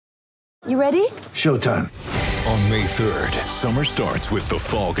You ready? Showtime. On May 3rd, summer starts with The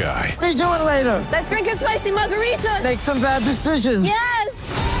Fall Guy. Let's do it later. Let's drink a spicy margarita. Make some bad decisions. Yes!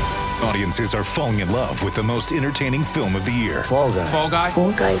 Audiences are falling in love with the most entertaining film of the year. Fall Guy. Fall Guy?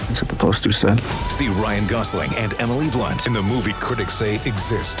 Fall guy. That's what the poster said. See Ryan Gosling and Emily Blunt in the movie critics say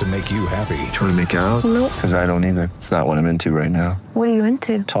exists to make you happy. Trying to make it out? Nope. Because I don't either. It's not what I'm into right now. What are you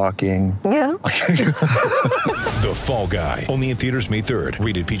into? Talking. Yeah. The Fall Guy. Only in theaters May 3rd.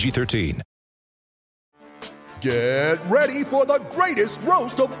 Rated PG-13. Get ready for the greatest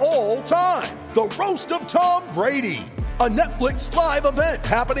roast of all time, the Roast of Tom Brady, a Netflix live event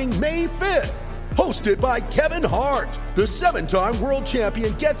happening May 5th. Hosted by Kevin Hart, the 7-time world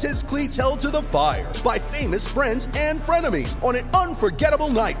champion gets his cleats held to the fire by famous friends and frenemies on an unforgettable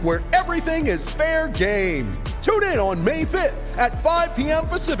night where everything is fair game. Tune in on May 5th at 5 p.m.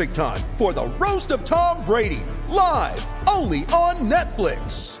 Pacific time for the Roast of Tom Brady, live only on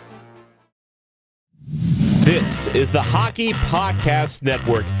Netflix. This is the Hockey Podcast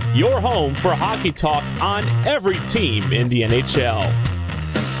Network, your home for hockey talk on every team in the NHL.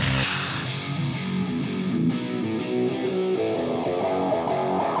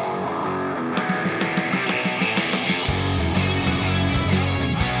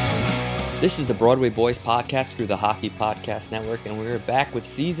 This is the Broadway Boys podcast through the Hockey Podcast Network, and we're back with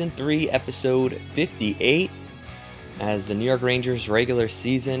Season 3, Episode 58. As the New York Rangers regular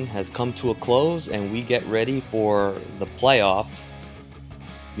season has come to a close and we get ready for the playoffs,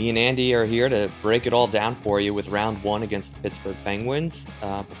 me and Andy are here to break it all down for you with round 1 against the Pittsburgh Penguins.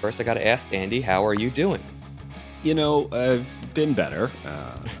 But first I got to ask Andy, how are you doing? You know, I've been better.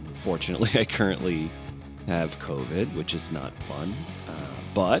 Fortunately, I currently have COVID, which is not fun.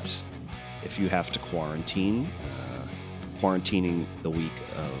 But if you have to quarantining the week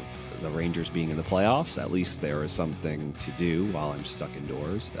of the Rangers being in the playoffs, at least there is something to do while I'm stuck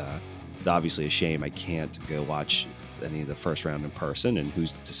indoors. It's obviously a shame I can't go watch any of the first round in person, and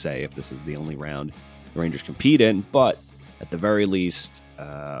who's to say if this is the only round the Rangers compete in, but at the very least,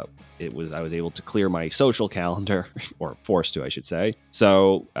 I was able to clear my social calendar, or forced to, I should say.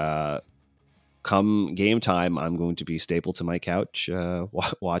 So come game time, I'm going to be stapled to my couch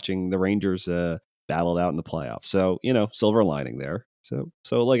watching the Rangers battle it out in the playoffs. So, silver lining there.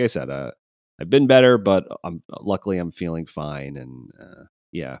 So like I said, I've been better, but luckily I'm feeling fine. And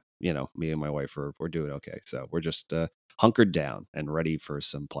me and my wife we're doing okay. So we're just hunkered down and ready for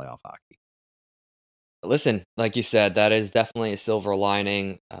some playoff hockey. Listen, like you said, that is definitely a silver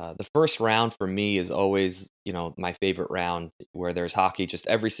lining. The first round for me is always, my favorite round where there's hockey just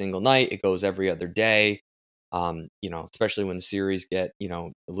every single night. It goes every other day. Especially when the series get,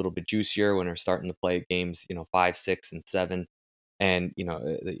 a little bit juicier when we're starting to play games, 5, 6, and 7. And,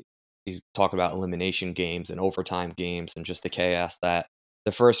 you talk about elimination games and overtime games and just the chaos that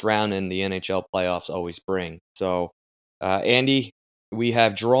the first round in the NHL playoffs always bring. So, Andy, we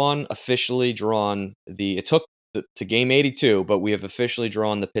have officially drawn it took to game 82, but we have officially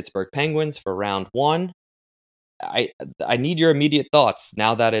drawn the Pittsburgh Penguins for round 1. I need your immediate thoughts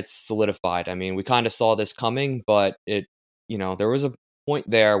now that it's solidified. I mean, we kind of saw this coming, but there was a point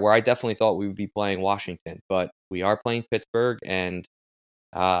there where I definitely thought we would be playing Washington, but we are playing Pittsburgh, and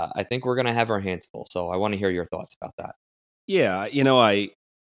I think we're going to have our hands full. So I want to hear your thoughts about that. Yeah,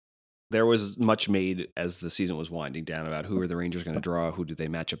 there was much made as the season was winding down about who are the Rangers going to draw, who do they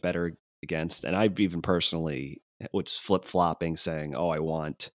match up better against, and I've even personally was flip-flopping, saying,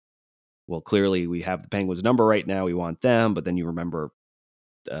 clearly we have the Penguins number right now, we want them, but then you remember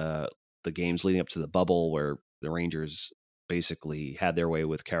the games leading up to the bubble where the Rangers basically had their way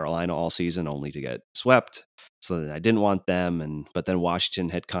with Carolina all season only to get swept. So then I didn't want them. But then Washington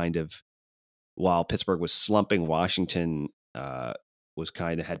had while Pittsburgh was slumping, Washington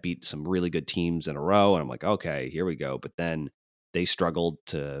had beat some really good teams in a row. And I'm like, okay, here we go. But then they struggled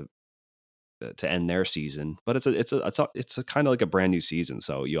to end their season, but it's a kind of like a brand new season.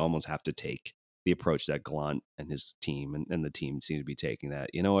 So you almost have to take the approach that Gallant and his team and the team seem to be taking,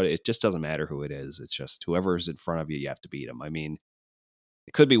 that, it just doesn't matter who it is. It's just whoever's in front of you, you have to beat them. I mean,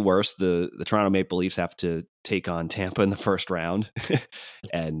 it could be worse. The Toronto Maple Leafs have to take on Tampa in the first round.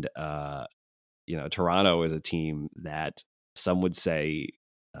 And, Toronto is a team that some would say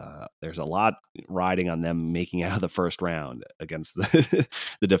there's a lot riding on them making out of the first round against the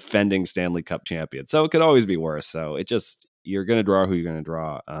defending Stanley Cup champion. So it could always be worse. So you're going to draw who you're going to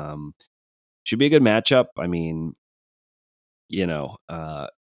draw. Should be a good matchup. I mean, you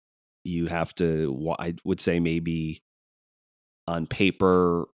have to, I would say maybe on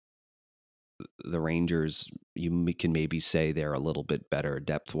paper, the Rangers, can maybe say they're a little bit better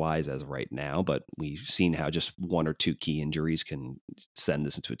depth-wise as of right now, but we've seen how just one or two key injuries can send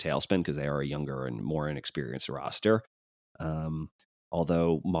this into a tailspin because they are a younger and more inexperienced roster.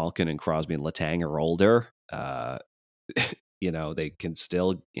 Although Malkin and Crosby and Letang are older, they can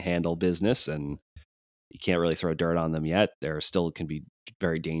still handle business, and you can't really throw dirt on them yet. They're still can be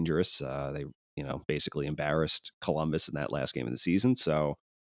very dangerous. They basically embarrassed Columbus in that last game of the season. So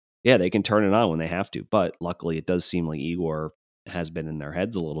yeah, they can turn it on when they have to. But luckily, it does seem like Igor has been in their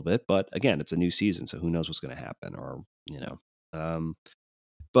heads a little bit. But again, it's a new season, so who knows what's going to happen?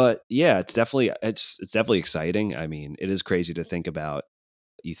 But yeah, it's definitely exciting. I mean, it is crazy to think about.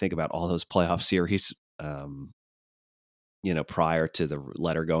 You think about all those playoff series, prior to the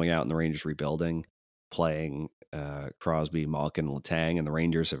letter going out and the Rangers rebuilding, playing Crosby, Malkin, and Letang, and the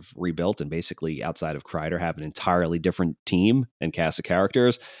Rangers have rebuilt and basically outside of Kreider have an entirely different team and cast of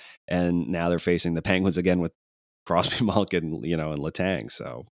characters. And now they're facing the Penguins again with Crosby, Malkin, and Letang.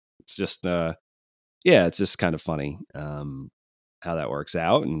 So it's just, it's just kind of funny how that works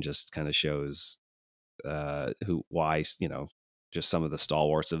out, and just kind of shows why just some of the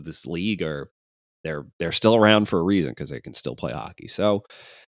stalwarts of this league they're still around for a reason, because they can still play hockey. So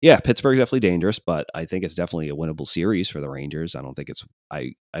yeah, Pittsburgh's definitely dangerous, but I think it's definitely a winnable series for the Rangers. I don't think it's.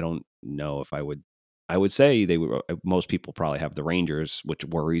 I don't know if I would. I would say they would. Most people probably have the Rangers, which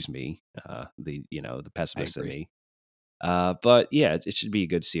worries me. The pessimist in me. But yeah, it should be a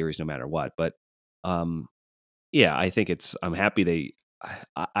good series no matter what. But yeah, I think it's. I'm happy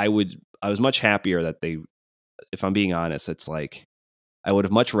I was much happier that they. If I'm being honest, it's like I would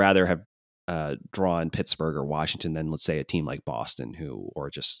have much rather have drawn Pittsburgh or Washington than, let's say, a team like Boston, or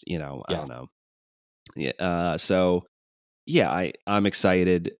just I don't know. Yeah. So yeah, I'm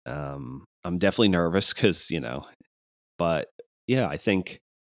excited. I'm definitely nervous because but yeah, I think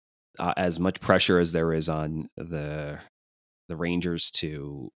as much pressure as there is on the Rangers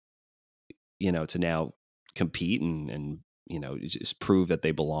to to now compete and just prove that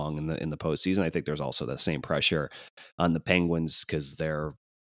they belong in the postseason, I think there's also the same pressure on the Penguins, because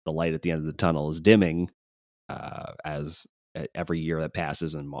the light at the end of the tunnel is dimming as every year that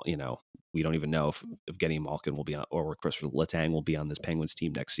passes, and we don't even know if Evgeny Malkin will be on, or Chris Letang will be on this Penguins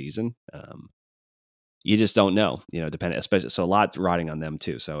team next season. You just don't know, depending, especially, so a lot riding on them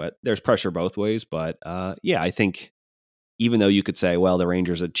too. So there's pressure both ways, but yeah, I think even though you could say, well, the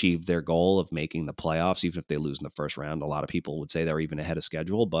Rangers achieved their goal of making the playoffs, even if they lose in the first round, a lot of people would say they're even ahead of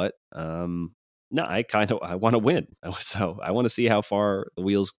schedule. But no, I want to win. So I want to see how far the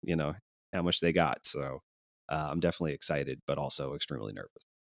Wheels, how much they got. So I'm definitely excited, but also extremely nervous.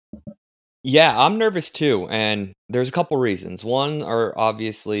 Yeah, I'm nervous too. And there's a couple reasons. One are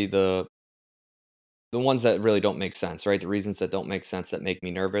obviously the ones that really don't make sense, right? The reasons that don't make sense that make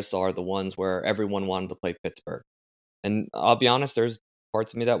me nervous are the ones where everyone wanted to play Pittsburgh. And I'll be honest, there's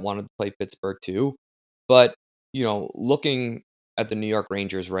parts of me that wanted to play Pittsburgh too. But, looking at the New York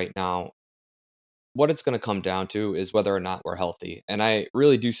Rangers right now, what it's going to come down to is whether or not we're healthy. And I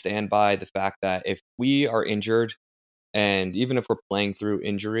really do stand by the fact that if we are injured, and even if we're playing through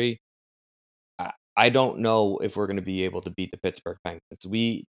injury, I don't know if we're going to be able to beat the Pittsburgh Penguins.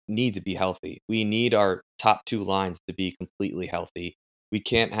 We need to be healthy. We need our top two lines to be completely healthy. We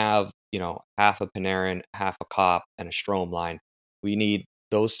can't have, half a Panarin, half a Kopp, and a Strome line. We need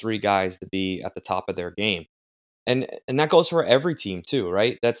those three guys to be at the top of their game. And that goes for every team too,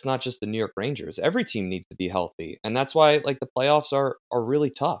 right? That's not just the New York Rangers. Every team needs to be healthy. And that's why the playoffs are really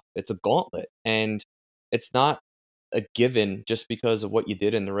tough. It's a gauntlet. And it's not a given just because of what you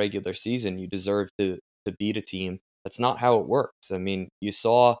did in the regular season. You deserve to beat a team. That's not how it works. I mean, you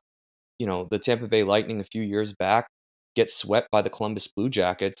saw, the Tampa Bay Lightning a few years back get swept by the Columbus Blue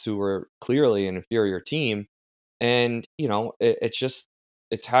Jackets, who were clearly an inferior team. And,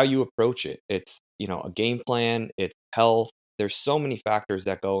 it's how you approach it. It's, a game plan, it's health. There's so many factors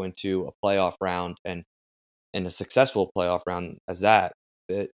that go into a playoff round and a successful playoff round as that.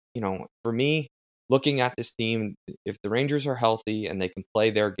 But, for me, looking at this team, if the Rangers are healthy and they can play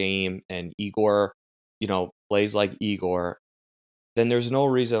their game and Igor, plays like Igor, then there's no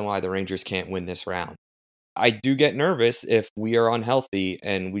reason why the Rangers can't win this round. I do get nervous if we are unhealthy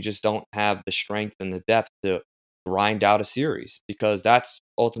and we just don't have the strength and the depth to grind out a series, because that's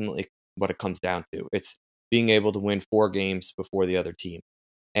ultimately what it comes down to. It's being able to win 4 games before the other team.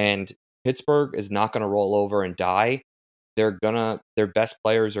 And Pittsburgh is not going to roll over and die. Their best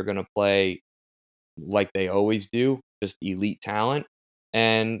players are going to play like they always do, just elite talent.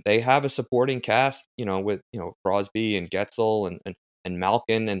 And they have a supporting cast, with, Crosby and Getzel and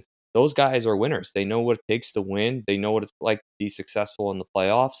Malkin, and those guys are winners. They know what it takes to win. They know what it's like to be successful in the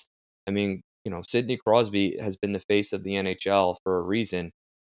playoffs. I mean, Sidney Crosby has been the face of the NHL for a reason,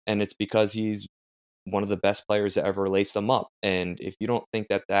 and it's because he's one of the best players to ever lace them up. And if you don't think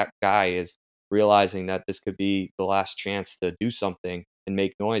that that guy is realizing that this could be the last chance to do something and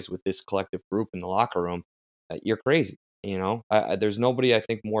make noise with this collective group in the locker room, you're crazy. There's nobody I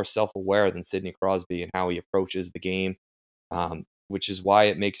think more self-aware than Sidney Crosby and how he approaches the game, which is why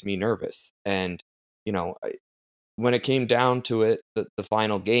it makes me nervous. And when it came down to it, the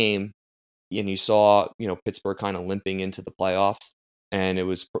final game, and you saw Pittsburgh kind of limping into the playoffs, and it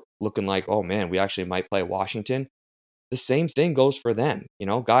was looking like, oh man, we actually might play Washington. The same thing goes for them.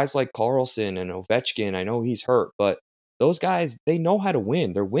 Guys like Carlson and Ovechkin, I know he's hurt, but those guys, they know how to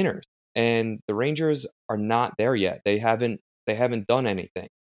win. They're winners. And the Rangers are not there yet. They haven't done anything.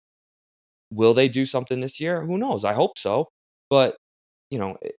 Will they do something this year? Who knows? I hope so. But,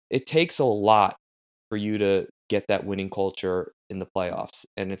 it takes a lot for you to get that winning culture in the playoffs,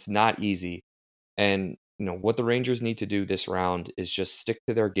 and it's not easy. And what the Rangers need to do this round is just stick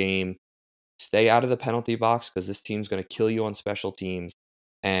to their game, stay out of the penalty box, because this team's going to kill you on special teams,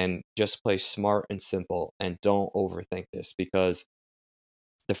 and just play smart and simple, and don't overthink this, because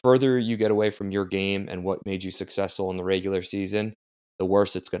the further you get away from your game and what made you successful in the regular season, the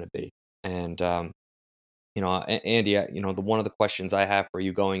worse it's going to be. And Andy, one of the questions I have for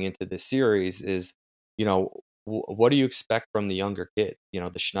you going into this series is, what do you expect from the younger kid?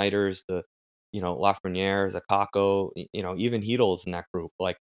 The Schneiders, the Lafreniere, the Kakko, even Hedl's in that group.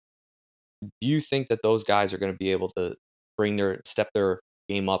 Like, do you think that those guys are going to be able to step their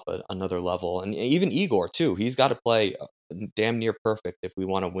game up another level? And even Igor too. He's got to play damn near perfect if we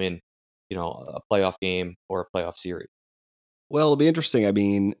want to win, a playoff game or a playoff series. Well, it'll be interesting. I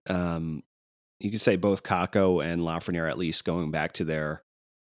mean, you could say both Kakko and Lafreniere, at least going back to their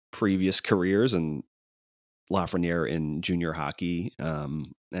previous careers, and Lafreniere in junior hockey,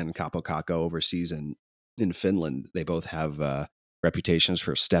 and Kaapo Kakko overseas in Finland. They both have reputations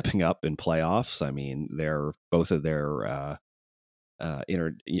for stepping up in playoffs. I mean, they're both of their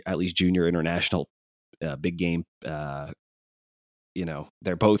at least junior international big game. They're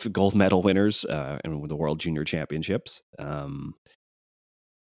both gold medal winners in the World Junior Championships.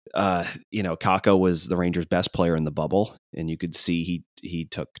 Kakko was the Rangers' best player in the bubble, and you could see he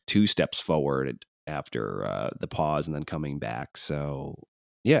took 2 steps forward after the pause and then coming back. So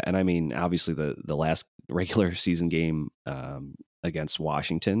yeah, and I mean, obviously the last regular season game against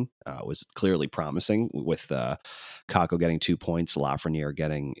Washington was clearly promising, with Kakko getting 2 points, Hedl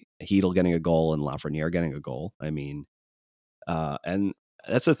getting a goal, and Lafreniere getting a goal. I mean, and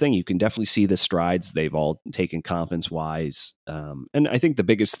that's the thing. You can definitely see the strides they've all taken confidence-wise. And I think the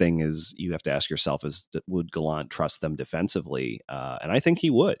biggest thing is you have to ask yourself is, would Gallant trust them defensively? And I think he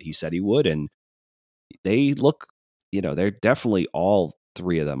would. He said he would. And they look, they're definitely, all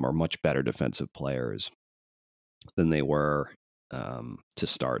 3 of them are much better defensive players than they were to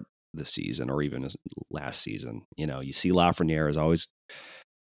start the season, or even last season. You see Lafreniere is always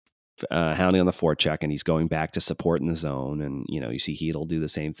hounding on the forecheck, and he's going back to support in the zone. And, you see Hedl do the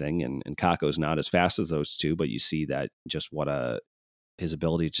same thing. And Kakko's not as fast as those two, but you see that just his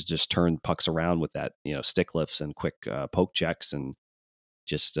ability to just turn pucks around with that, stick lifts and quick poke checks, and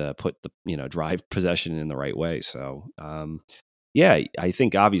just put the, drive possession in the right way. So, yeah, I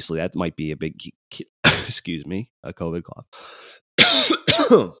think obviously that might be a big, excuse me, a COVID cough.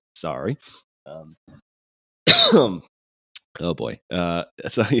 Sorry. Oh boy.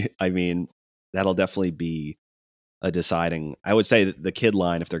 So, I mean, that'll definitely be a deciding, I would say, the kid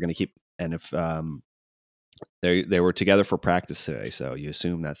line, if they're going to keep, and if they were together for practice today, so you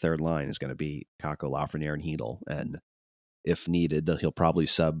assume that third line is going to be Kakko, Lafreniere, and Hedl. And if needed, he'll probably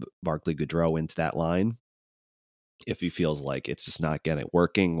sub Barclay Goodrow into that line if he feels like it's just not getting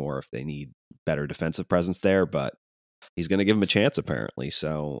working, or if they need better defensive presence there. But he's going to give him a chance, apparently.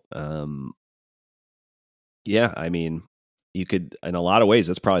 So, yeah, I mean, you could, in a lot of ways,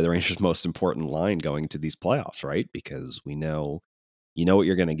 that's probably the Rangers' most important line going to these playoffs, right? Because we know, what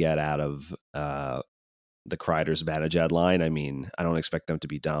you're going to get out of the Kreider's Vanaged line. I mean, I don't expect them to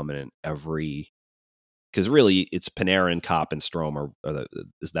be dominant because really it's Panarin, Kopp, and Strome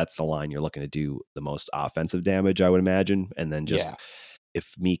that's the line you're looking to do the most offensive damage, I would imagine. And then just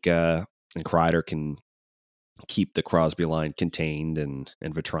if Mika and Kreider can keep the Crosby line contained, and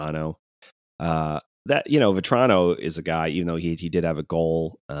Vetrano, that, Vetrano is a guy, even though he did have a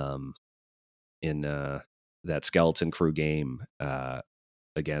goal in that Skeleton Crew game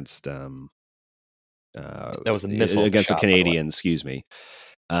against that was a missile against shot, the Canadians, excuse me.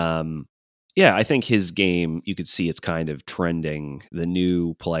 Yeah, I think his game, you could see it's kind of trending. The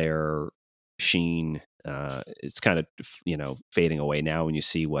new player, Sheen, it's kind of, fading away now when you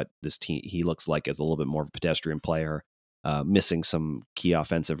see what this team, he looks like as a little bit more of a pedestrian player, missing some key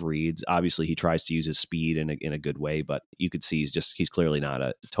offensive reads. Obviously he tries to use his speed in a good way, but you could see he's clearly not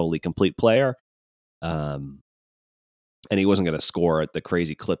a totally complete player. And he wasn't going to score at the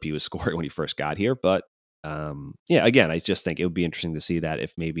crazy clip he was scoring when he first got here. But again, I just think it would be interesting to see that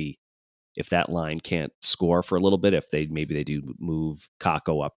if that line can't score for a little bit, if they do move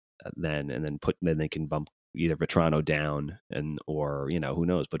Kakko up then they can bump either Vetrano down or who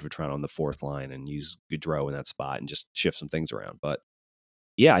knows, put Vetrano on the fourth line and use Gaudreau in that spot and just shift some things around. But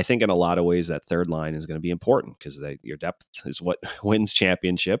yeah, I think in a lot of ways that third line is going to be important because your depth is what wins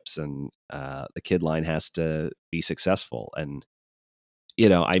championships, and the kid line has to be successful. And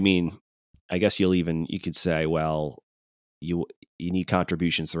I guess you could say, well, you need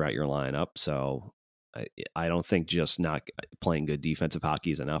contributions throughout your lineup. So I don't think just not playing good defensive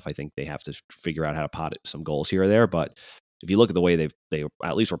hockey is enough. I think they have to figure out how to pot some goals here or there. But if you look at the way they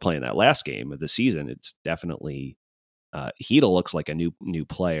at least were playing that last game of the season, it's definitely Hedl looks like a new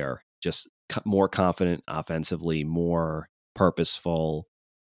player, just more confident offensively, more purposeful.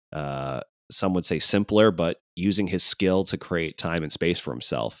 Some would say simpler, but using his skill to create time and space for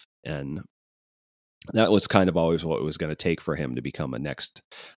himself. And that was kind of always what it was going to take for him to become a next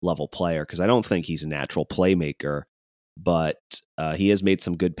level player. Because I don't think he's a natural playmaker, but he has made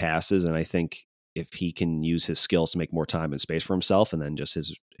some good passes. And I think if he can use his skills to make more time and space for himself, and then just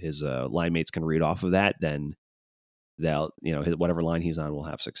his line mates can read off of that, then they'll, whatever line he's on will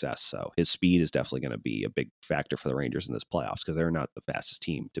have success. So his speed is definitely going to be a big factor for the Rangers in this playoffs because they're not the fastest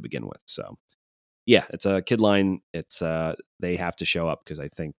team to begin with. So yeah, it's a kid line. It's they have to show up because I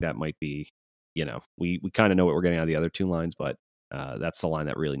think that might be, we kind of know what we're getting out of the other two lines, but that's the line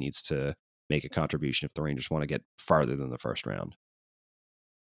that really needs to make a contribution if the Rangers want to get farther than the first round.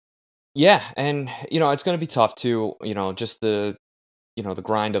 Yeah, and it's going to be tough too. Just the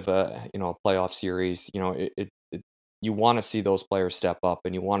grind of a playoff series. You want to see those players step up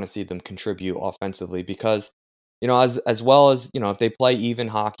and you want to see them contribute offensively because as well as if they play even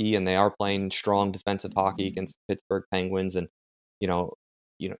hockey and they are playing strong defensive hockey against the Pittsburgh Penguins, and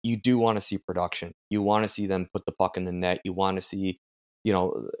you do want to see production. You want to see them put the puck in the net. You want to see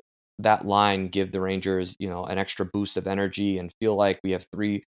that line give the Rangers an extra boost of energy and feel like we have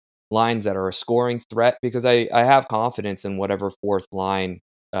three lines that are a scoring threat, because I have confidence in whatever fourth line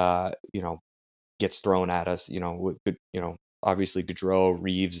gets thrown at us. Obviously Gaudreau,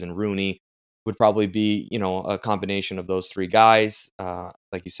 Reeves, and Rooney would probably be a combination of those three guys.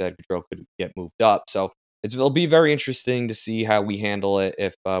 Like you said, Gaudreau could get moved up, so it'll be very interesting to see how we handle it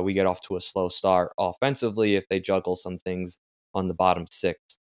if we get off to a slow start offensively, if they juggle some things on the bottom six.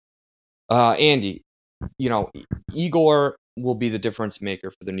 Andy, Igor will be the difference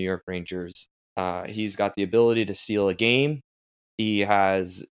maker for the New York Rangers. He's got the ability to steal a game. He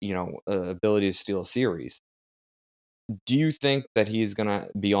has, ability to steal a series. Do you think that he's going to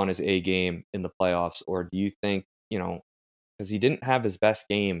be on his A game in the playoffs? Or do you think, because he didn't have his best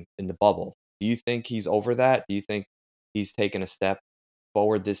game in the bubble, do you think he's over that? Do you think he's taken a step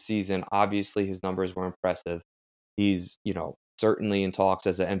forward this season? Obviously, his numbers were impressive. He's, certainly in talks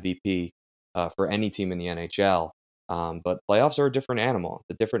as an MVP for any team in the NHL. But playoffs are a different animal.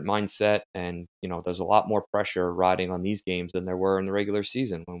 It's a different mindset. And, there's a lot more pressure riding on these games than there were in the regular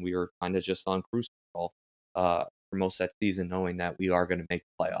season when we were kind of just on cruise control for most of that season, knowing that we are going to make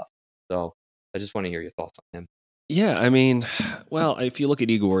the playoffs. So I just want to hear your thoughts on him. Yeah, well, if you look at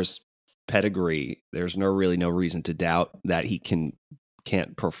Igor's pedigree, there's no reason to doubt that he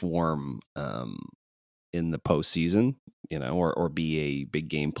can't perform in the postseason, or be a big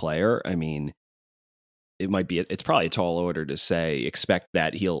game player. It's probably a tall order to say expect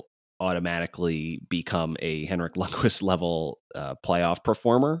that he'll automatically become a Henrik Lundqvist level playoff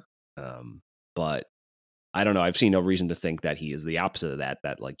performer. But I don't know. I've seen no reason to think that he is the opposite of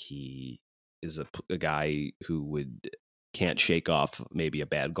that like he is a guy who can't shake off maybe a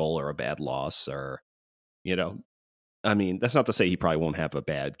bad goal or a bad loss, or, that's not to say he probably won't have a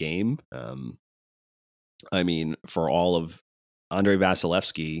bad game. For all of Andrei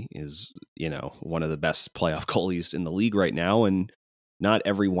Vasilevsky is, one of the best playoff goalies in the league right now. And not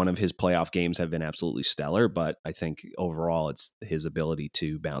every one of his playoff games have been absolutely stellar, but I think overall it's his ability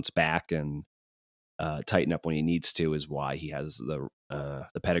to bounce back and tighten up when he needs to is why he has the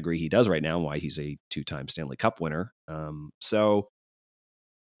pedigree he does right now, and why he's a 2-time Stanley Cup winner. So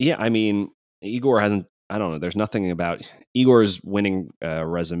yeah, Igor hasn't, I don't know. There's nothing about Igor's winning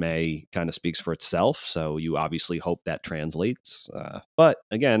resume kind of speaks for itself. So you obviously hope that translates. But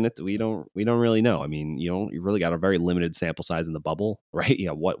again, we don't really know. You really got a very limited sample size in the bubble, right?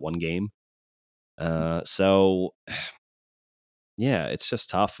 One game. So yeah, it's just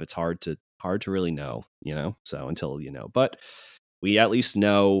tough. It's hard to really know, so until but we at least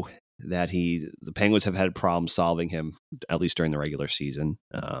know that the Penguins have had problems solving him, at least during the regular season.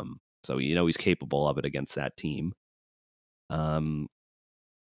 So he's capable of it against that team.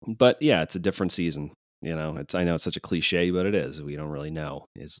 But yeah, it's a different season. I know it's such a cliche, but it is. We don't really know.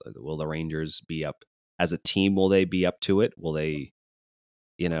 Will the Rangers be up as a team? Will they be up to it? Will they,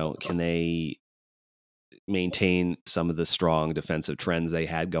 can they maintain some of the strong defensive trends they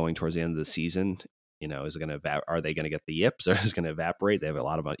had going towards the end of the season? Is it going to are they going to get the yips, or is it going to evaporate? They have a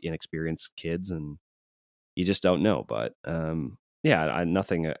lot of inexperienced kids, and you just don't know. But yeah,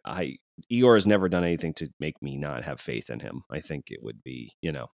 Igor has never done anything to make me not have faith in him. I think it would be,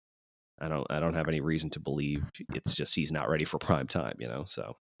 I don't have any reason to believe it's just he's not ready for prime time,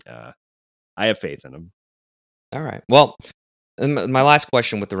 So I have faith in him. All right. Well, my last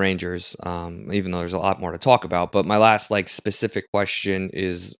question with the Rangers, even though there's a lot more to talk about, but my last specific question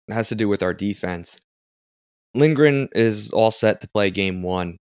has to do with our defense. Lindgren is all set to play game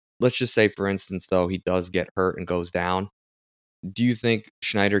 1. Let's just say, for instance, though, he does get hurt and goes down. Do you think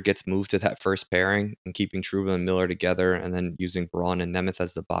Schneider gets moved to that first pairing and keeping Trouba and Miller together, and then using Braun and Nemeth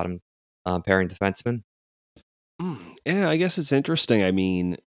as the bottom pairing defenseman? Yeah, I guess it's interesting. I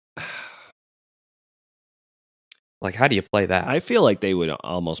mean, how do you play that? I feel like they would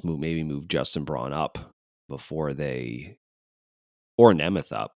almost move Justin Braun up before or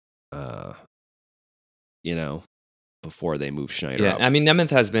Nemeth up, before they move Schneider up. I mean,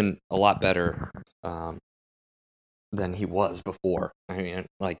 Nemeth has been a lot better than he was before. I mean,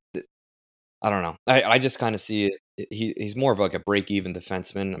 I don't know. I just kind of see it. He's more of a break-even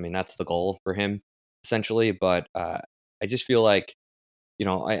defenseman. I mean, that's the goal for him, essentially. But I just feel like,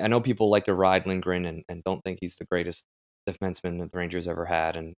 I know people like to ride Lindgren and don't think he's the greatest defenseman that the Rangers ever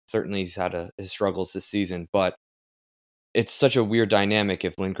had. And certainly he's had his struggles this season. But it's such a weird dynamic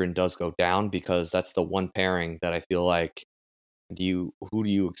if Lindgren does go down, because that's the one pairing that I feel like you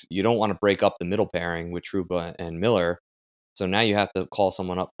don't want to break up the middle pairing with Trouba and Miller. So now you have to call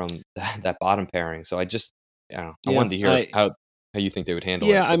someone up from that bottom pairing. So I wanted to hear how you think they would handle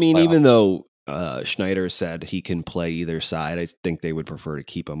it. Yeah, I mean, even though Schneider said he can play either side, I think they would prefer to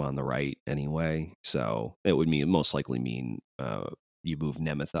keep him on the right anyway. So it would most likely mean you move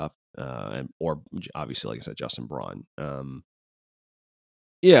Nemeth up, or obviously, like I said, Justin Braun.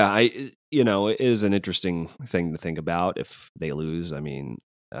 Yeah, it is an interesting thing to think about if they lose. I mean,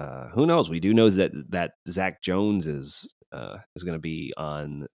 who knows? We do know that Zach Jones is going to be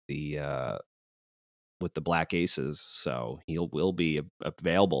on the with the Black Aces, so he will be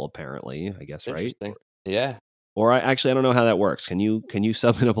available apparently. I guess, right? Yeah. Or I don't know how that works. Can you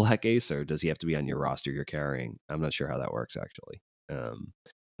sub in a Black Ace, or does he have to be on your roster you're carrying? I'm not sure how that works actually.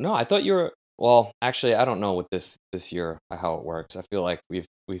 No, I thought you were. Well, actually, I don't know with this year how it works. I feel like we've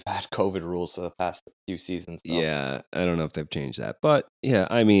had COVID rules for the past few seasons. So. Yeah, I don't know if they've changed that, but yeah,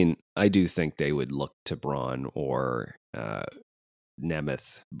 I mean, I do think they would look to Braun or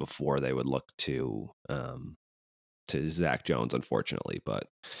Nemeth before they would look to Zach Jones, unfortunately. But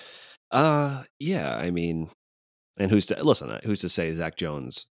yeah, I mean, and who's to say Zach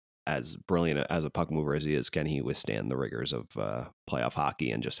Jones, as brilliant as a puck mover as he is, can he withstand the rigors of playoff hockey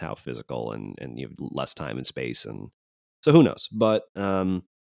and just how physical and you have less time and space, and so who knows? But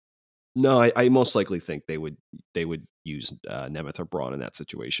no, I most likely think they would use Nemeth or Braun in that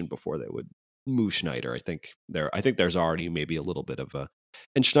situation before they would move Schneider. I think there's already maybe a little bit of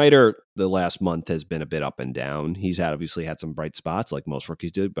and Schneider the last month has been a bit up and down. He's obviously had some bright spots like most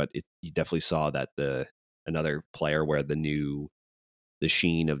rookies did, but you definitely saw that another player where the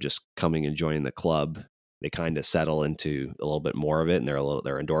sheen of just coming and joining the club, they kind of settle into a little bit more of it, and their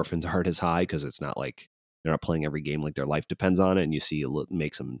endorphins aren't as high because it's not like they're not playing every game like their life depends on it, and you see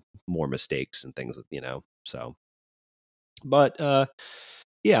make some more mistakes and things, so. But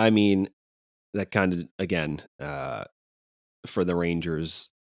yeah, I mean, that kind of, again, for the Rangers,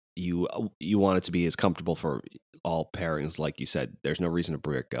 you want it to be as comfortable for all pairings. Like you said, there's no reason to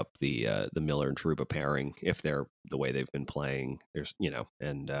break up the Miller and Trouba pairing if they're the way they've been playing. There's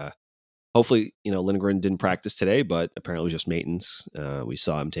and hopefully Lindgren didn't practice today, but apparently it was just maintenance. We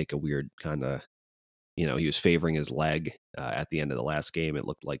saw him take a weird kind of he was favoring his leg at the end of the last game. It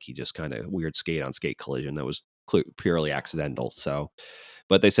looked like he just kind of weird skate on skate collision that was purely accidental. So,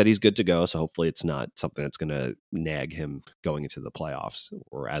 but they said he's good to go. So hopefully it's not something that's going to nag him going into the playoffs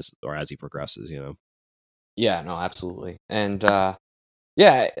or as he progresses. Yeah, no, absolutely. And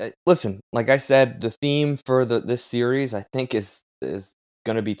yeah, listen, like I said, the theme for this series, I think, is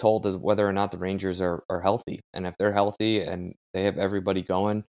going to be told as whether or not the Rangers are healthy. And if they're healthy and they have everybody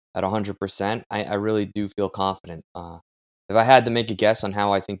going, at 100%, I really do feel confident. If I had to make a guess on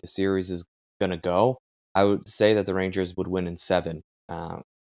how I think the series is going to go, I would say that the Rangers would win in 7.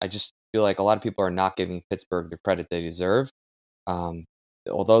 I just feel like a lot of people are not giving Pittsburgh the credit they deserve. Um,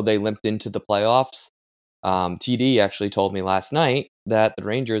 Although they limped into the playoffs, TD actually told me last night that the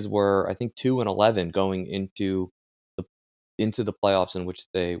Rangers were, I think, 2-11 going the the playoffs in which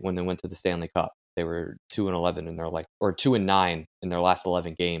when they went to the Stanley Cup. They were 2-11 in their or 2-9 in their last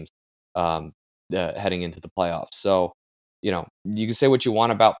 11 games, heading into the playoffs. So, you can say what you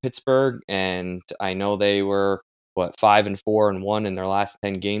want about Pittsburgh, and I know they were 5-4-1 in their last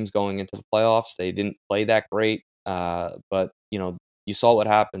 10 games going into the playoffs. They didn't play that great, but you saw what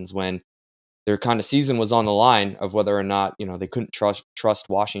happens when their kind of season was on the line of whether or not they couldn't trust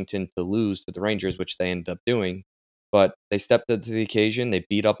Washington to lose to the Rangers, which they ended up doing. But they stepped up to the occasion. They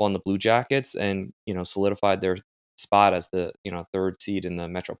beat up on the Blue Jackets and solidified their spot as the third seed in the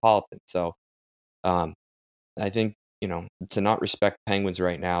Metropolitan. So I think to not respect Penguins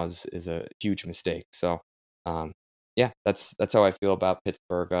right now is a huge mistake. So yeah, that's how I feel about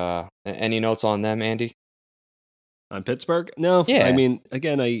Pittsburgh. Any notes on them, Andy? On Pittsburgh? No. Yeah. I mean,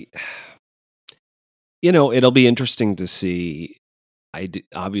 again, it'll be interesting to see.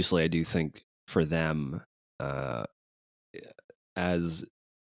 Obviously, I do think for them, as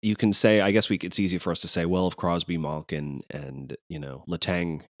you can say, I guess it's easy for us to say, well, if Crosby, Malkin, and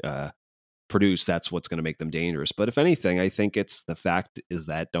Letang produce, that's what's going to make them dangerous. But if anything, I think it's the fact is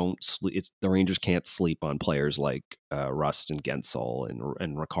that it's the Rangers can't sleep on players like Rust and Gensel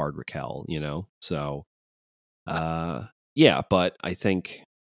and Rickard Rakell, So, yeah, but I think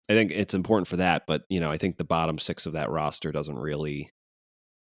it's important for that. But I think the bottom 6 of that roster doesn't really.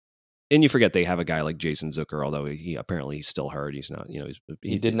 And you forget they have a guy like Jason Zucker, although he's still hurt. He's not,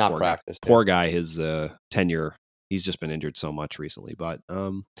 he did not practice. Poor guy, his tenure, he's just been injured so much recently. But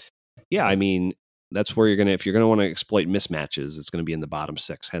yeah, I mean, that's where if you're gonna want to exploit mismatches, it's going to be in the bottom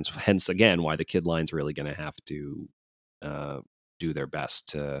 6. Hence again, why the kid line's really going to have to do their best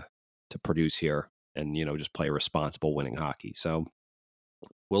to produce here and just play responsible winning hockey. So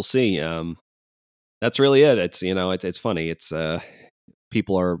we'll see. That's really it. It's it's funny. It's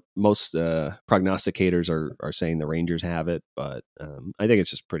most prognosticators are saying the Rangers have it, but I think it's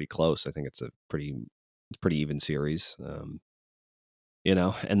just pretty close. I think it's a pretty even series.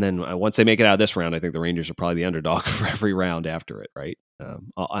 And then once they make it out of this round, I think the Rangers are probably the underdog for every round after it, right?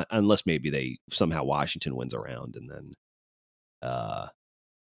 Unless maybe they somehow Washington wins a round, and then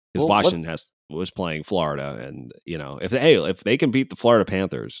because Washington was playing Florida, and if they can beat the Florida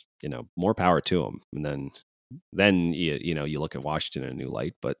Panthers, more power to them, and then you look at Washington in a new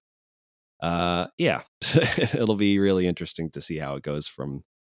light. But yeah, it'll be really interesting to see how it goes from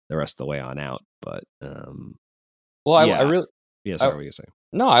the rest of the way on out. But I really. Yeah, sorry, what were you saying?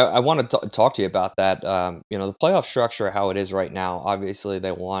 No, I want to talk to you about that. The playoff structure, how it is right now, obviously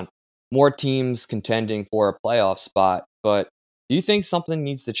they want more teams contending for a playoff spot. But do you think something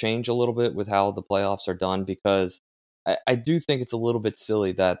needs to change a little bit with how the playoffs are done? Because I do think it's a little bit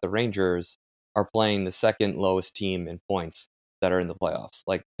silly that the Rangers are playing the second lowest team in points that are in the playoffs.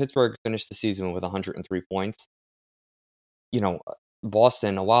 Like Pittsburgh finished the season with 103 points.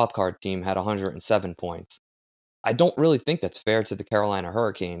 Boston, a wild card team, had 107 points. I don't really think that's fair to the Carolina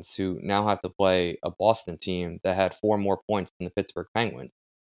Hurricanes, who now have to play a Boston team that had 4 more points than the Pittsburgh Penguins.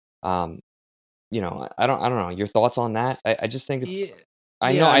 I don't know. Your thoughts on that? I just think it's.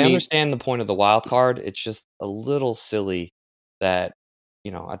 Yeah. I understand the point of the wild card. It's just a little silly that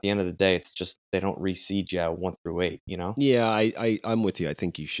at the end of the day, it's just they don't reseed you 1 through 8. Yeah, I'm with you. I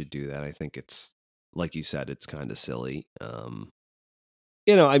think you should do that. I think it's like you said, it's kind of silly.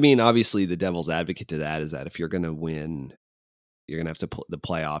 Obviously the devil's advocate to that is that if you're going to win, you're going to have to the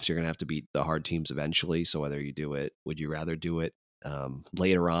playoffs, you're going to have to beat the hard teams eventually. So whether you do it, would you rather do it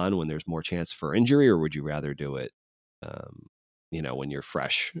later on when there's more chance for injury, or would you rather do it, when you're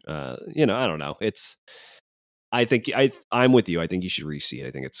fresh? I don't know. I'm with you. I think you should reseed.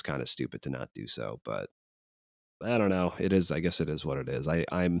 I think it's kind of stupid to not do so, but I don't know. I guess it is what it is.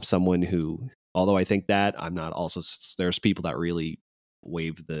 I'm someone who, although I think that, I'm not also, there's people that really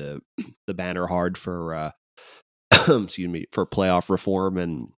wave the banner hard for excuse me, for playoff reform,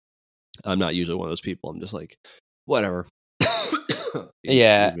 and I'm not usually one of those people. I'm just like, whatever.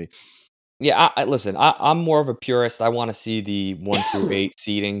 Yeah. Listen, I'm more of a purist. I want to see the 1 through 8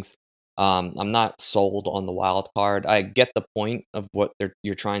 seedings. I'm not sold on the wild card. I get the point of what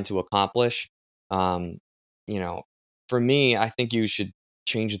you're trying to accomplish. For me, I think you should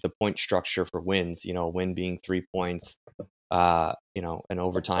change the point structure for wins. A win being 3 points. An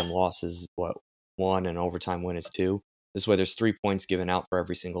overtime loss is 1, and overtime win is 2. This way there's 3 points given out for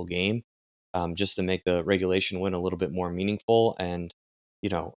every single game, just to make the regulation win a little bit more meaningful. And, you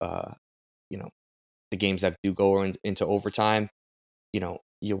know, the games that do go into overtime,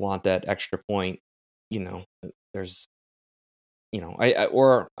 you want that extra point, there's,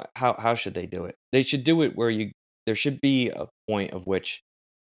 or how should they do it? They should do it where there should be a point of which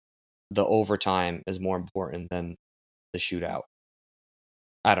the overtime is more important than the shootout.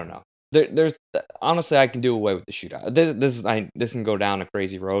 I don't know. There's honestly, I can do away with the shootout. This can go down a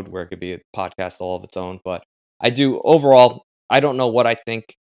crazy road where it could be a podcast all of its own. But overall, I don't know what I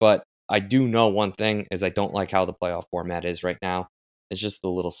think, but I do know one thing is I don't like how the playoff format is right now. It's just a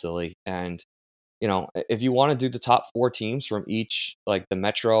little silly. And, if you want to do the top 4 teams from each, like the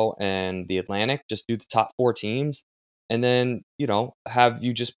Metro and the Atlantic, just do the top 4 teams. And then, have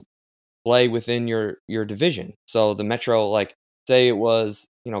you just play within your division. So the Metro, like, say it was,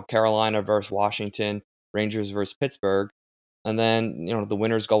 Carolina versus Washington, Rangers versus Pittsburgh. And then, the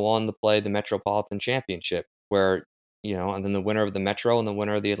winners go on to play the Metropolitan Championship where, and then the winner of the Metro and the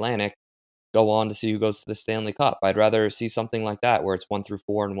winner of the Atlantic go on to see who goes to the Stanley Cup. I'd rather see something like that where it's 1 through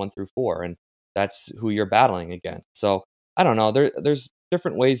 4 and 1 through 4. And that's who you're battling against. So I don't know. There's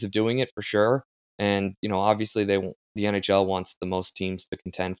different ways of doing it for sure. And, obviously the NHL wants the most teams to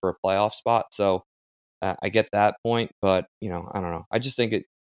contend for a playoff spot. So I get that point, but, I don't know. I just think it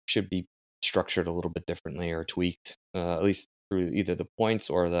should be structured a little bit differently or tweaked, at least through either the points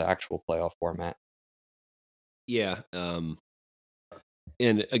or the actual playoff format. Yeah. And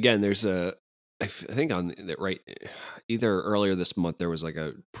again, there's I think on that, right, either earlier this month, there was like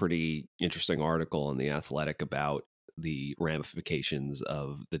a pretty interesting article on The Athletic about the ramifications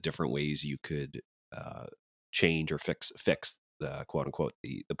of the different ways you could change or fix the quote unquote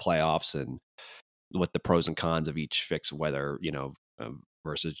the playoffs and what the pros and cons of each fix, whether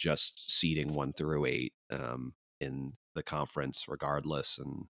versus just seeding 1 through 8 in the conference regardless,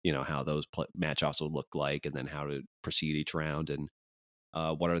 and how those matchups would look like, and then how to proceed each round, and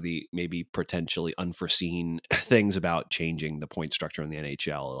what are the maybe potentially unforeseen things about changing the point structure in the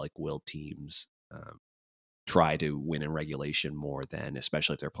NHL, like will teams try to win in regulation more than,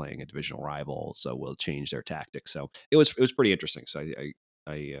 especially if they're playing a divisional rival, so will change their tactics. So it was pretty interesting. So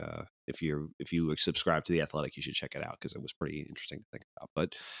I if you subscribe to The Athletic, you should check it out because it was pretty interesting to think about.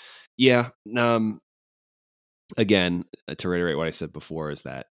 But yeah, again, to reiterate what I said before is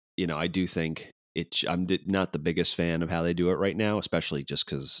that I do think I'm not the biggest fan of how they do it right now, especially just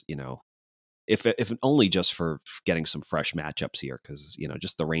because if only just for getting some fresh matchups here, because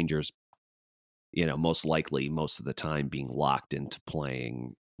just the Rangers, most likely most of the time being locked into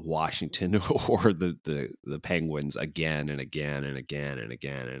playing Washington or the Penguins again and again and again and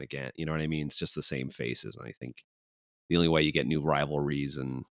again and again. You know what I mean? It's just the same faces, and I think the only way you get new rivalries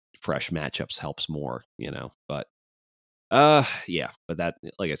and fresh matchups helps more. But yeah, but that,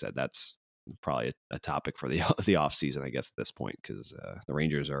 like I said, that's probably a topic for the off season, I guess, at this point, because the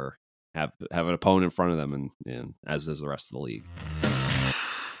Rangers have an opponent in front of them, and as does the rest of the league.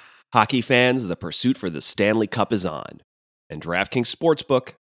 Hockey fans, the pursuit for the Stanley Cup is on, and DraftKings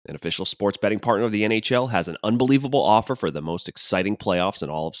Sportsbook, an official sports betting partner of the NHL, has an unbelievable offer for the most exciting playoffs in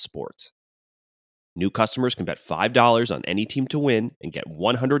all of sports. New customers can bet $5 on any team to win and get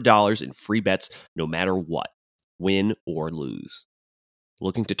 $100 in free bets no matter what, win or lose.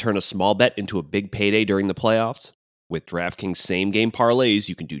 Looking to turn a small bet into a big payday during the playoffs? With DraftKings same-game parlays,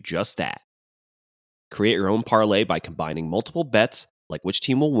 you can do just that. Create your own parlay by combining multiple bets, like which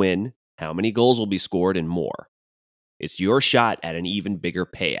team will win, how many goals will be scored, and more. It's your shot at an even bigger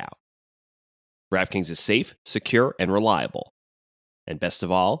payout. DraftKings is safe, secure, and reliable. And best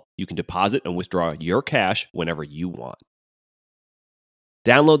of all, you can deposit and withdraw your cash whenever you want.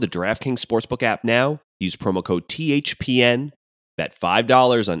 Download the DraftKings Sportsbook app now, use promo code THPN, bet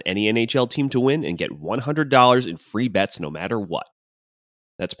 $5 on any NHL team to win, and get $100 in free bets no matter what.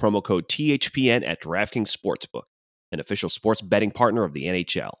 That's promo code THPN at DraftKings Sportsbook, an official sports betting partner of the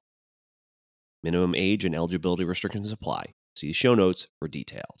NHL. Minimum age and eligibility restrictions apply. See show notes for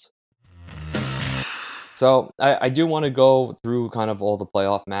details. So I do want to go through kind of all the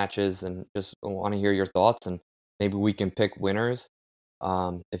playoff matches and just want to hear your thoughts, and maybe we can pick winners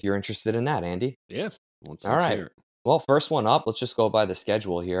if you're interested in that, Andy. Yeah. Let's right. hear it. Well, first one up, let's just go by the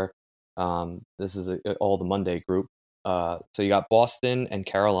schedule here. This is all the Monday group. So you got Boston and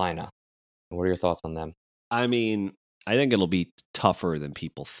Carolina. What are your thoughts on them? I mean, I think it'll be tougher than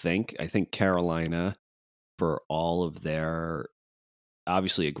people think. I think Carolina, for all of their,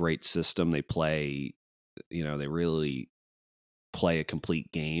 obviously a great system, they play, they really play a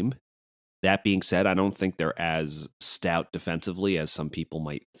complete game. That being said, I don't think they're as stout defensively as some people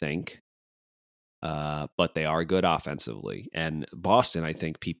might think. but they are good offensively. And Boston, I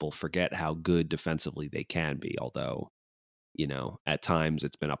think people forget how good defensively they can be, although, at times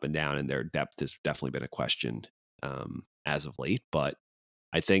it's been up and down, and their depth has definitely been a question as of late. But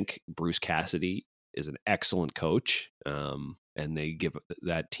I think Bruce Cassidy is an excellent coach, and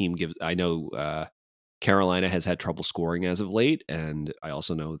I know Carolina has had trouble scoring as of late, and I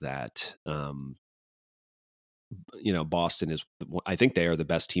also know that Boston I think they are the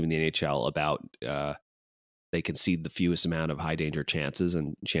best team in the NHL about they concede the fewest amount of high danger chances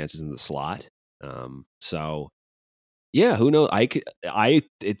and chances in the slot. So yeah, who knows?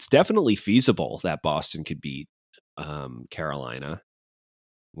 It's definitely feasible that Boston could beat Carolina,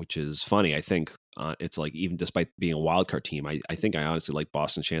 which is funny. I think it's like, even despite being a wild card team, I think I honestly like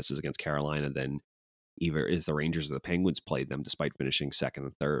Boston's chances against Carolina than either if the Rangers or the Penguins played them, despite finishing second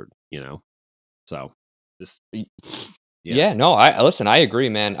and third. So this. Yeah, no, I agree,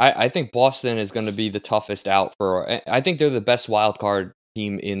 man. I think Boston is going to be the toughest out I think they're the best wild card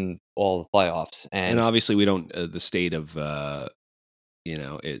team in all the playoffs. And obviously we don't, the state of,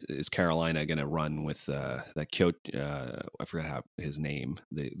 is Carolina going to run with that Kyoto, I forgot his name,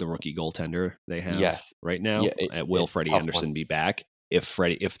 the rookie goaltender they have right now. Yeah, will Freddie Anderson be back? If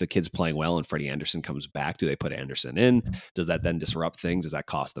the kid's playing well and Freddie Anderson comes back, do they put Anderson in? Does that then disrupt things? Does that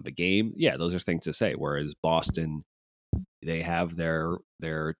cost them a game? Yeah, those are things to say. Whereas Boston, they have their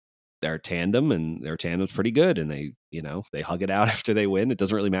tandem, and their tandem's pretty good, and they hug it out after they win. It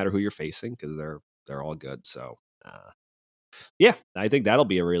doesn't really matter who you're facing because they're all good. So yeah, I think that'll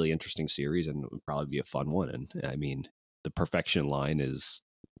be a really interesting series, and it would probably be a fun one. And I mean, the perfection line is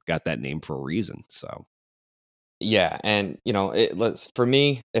got that name for a reason. So yeah, and for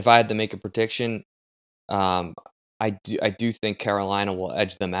me, if I had to make a prediction, I do think Carolina will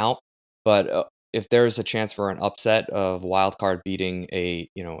edge them out, but if there's a chance for an upset of wild card beating a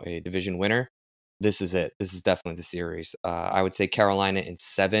division winner, this is it. This is definitely the series. I would say Carolina in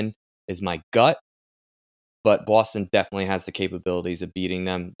 7 is my gut, but Boston definitely has the capabilities of beating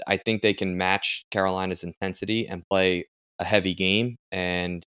them. I think they can match Carolina's intensity and play a heavy game.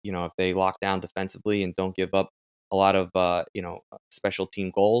 And, if they lock down defensively and don't give up a lot of, special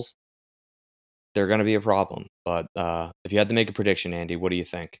team goals, they're going to be a problem. But if you had to make a prediction, Andy, what do you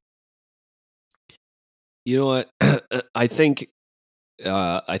think? You know what? I think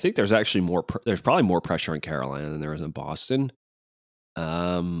there's actually there's probably more pressure on Carolina than there is in Boston.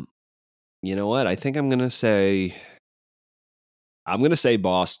 You know what? I think I'm gonna say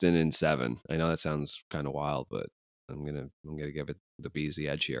Boston in 7. I know that sounds kind of wild, but I'm gonna give it the Bees the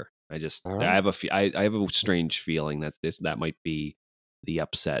edge here. I have a strange feeling that that might be the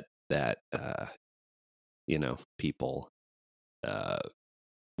upset that people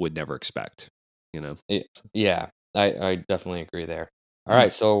would never expect. Yeah, I definitely agree there. All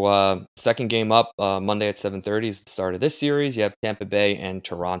right, so second game up Monday at 7:30 is the start of this series. You have Tampa Bay and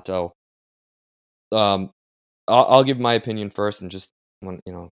Toronto. I'll give my opinion first, and just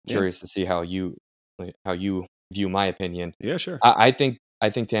curious to see how you view my opinion. Yeah, sure. I think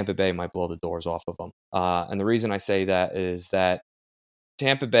Tampa Bay might blow the doors off of them, and the reason I say that is that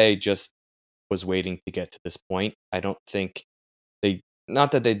Tampa Bay just was waiting to get to this point. I don't think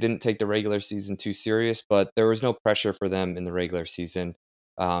not that they didn't take the regular season too serious, but there was no pressure for them in the regular season.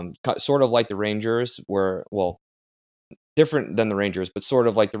 Sort of like the Rangers different than the Rangers, but sort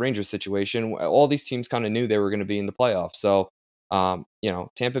of like the Rangers situation. All these teams kind of knew they were going to be in the playoffs. So,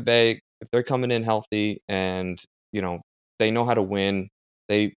 Tampa Bay, if they're coming in healthy and, they know how to win,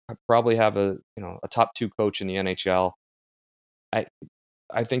 they probably have a top 2 coach in the NHL. I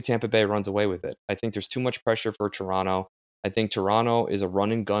think Tampa Bay runs away with it. I think there's too much pressure for Toronto. I think Toronto is a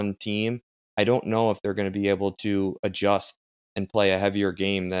run and gun team. I don't know if they're going to be able to adjust and play a heavier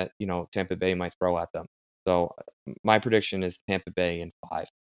game that, Tampa Bay might throw at them. So my prediction is Tampa Bay in 5.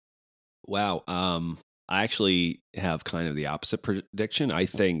 Wow. I actually have kind of the opposite prediction. I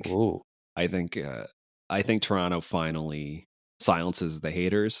think Toronto finally silences the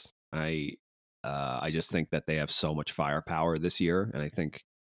haters. I just think that they have so much firepower this year, and I think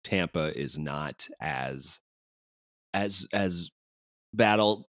Tampa is not as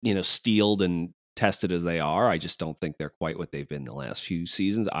battle, steeled and tested as they are. I just don't think they're quite what they've been the last few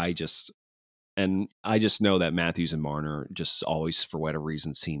seasons. I just know that Matthews and Marner just always, for whatever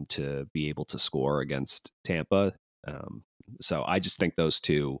reason, seem to be able to score against Tampa. So I just think those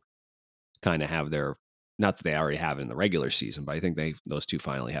two kind of have their, not that they already have it in the regular season, but I think those two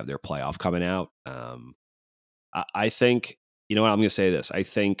finally have their playoff coming out. I think, I'm going to say this. I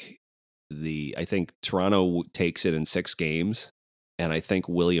think Toronto takes it in 6 games, and I think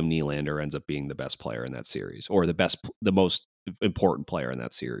William Nylander ends up being the best player in that series, or the most important player in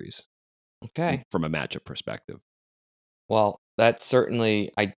that series. Okay. from a matchup perspective. Well, that's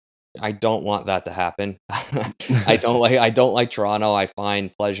certainly I don't want that to happen. I don't like Toronto. I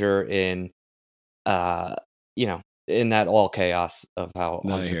find pleasure in uh in that all chaos of how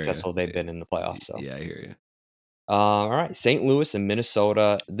No, I hear you. unsuccessful they've been in the playoffs. So Yeah, I hear you. all right, St. Louis and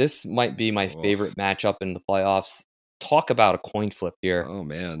Minnesota. This might be my Oh, favorite matchup in the playoffs. Talk about a coin flip here. oh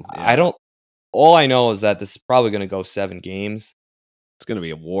man, I yeah, don't. All I know is that this is probably going to go 7 games. it's going to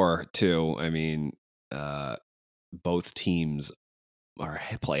be a war too. I mean, both teams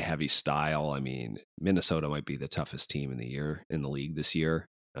play heavy style. I mean, Minnesota might be the toughest team in the league this year.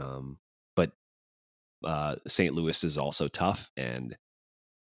 But St. Louis is also tough, and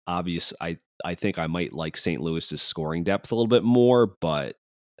I think I might like St. Louis's scoring depth a little bit more, but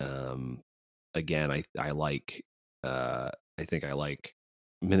again, I like I think I like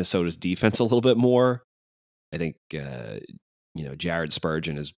Minnesota's defense a little bit more. I think Jared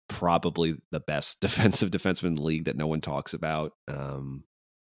Spurgeon is probably the best defensive defenseman in the league that no one talks about.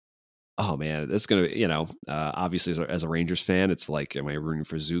 Oh man, that's gonna be, obviously as a Rangers fan, it's like, am I rooting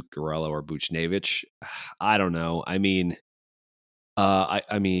for Zook, Gorella, or Buchnevich? I don't know. I mean,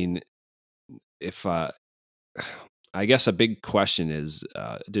 I mean, if I guess a big question is,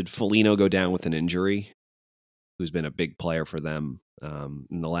 did Foligno go down with an injury? Who's been a big player for them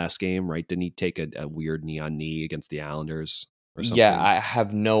in the last game, right? Didn't he take a weird knee against the Islanders or something? Yeah, I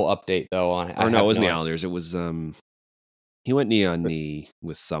have no update though on it. Or no, it wasn't the Islanders. It was he went knee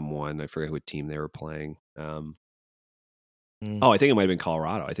with someone. I forget what team they were playing. Oh, I think it might have been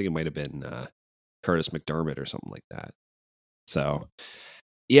Colorado. I think it might have been Curtis McDermott or something like that. So,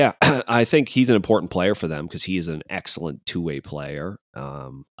 yeah, I think he's an important player for them because he's an excellent two-way player.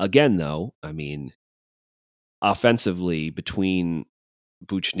 Again, though, I mean, offensively, between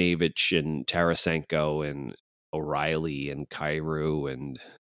Buchnevich and Tarasenko and O'Reilly and Kyrou and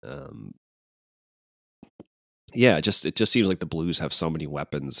it just seems like the Blues have so many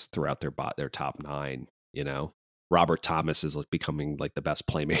weapons throughout their top 9. Robert Thomas is becoming like the best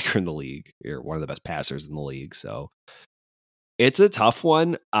playmaker in the league, or one of the best passers in the league. So it's a tough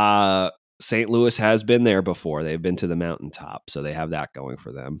one. St. Louis has been there before. They've been to the mountaintop, so they have that going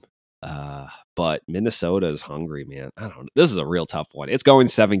for them. But Minnesota is hungry, man. I don't know. This is a real tough one. It's going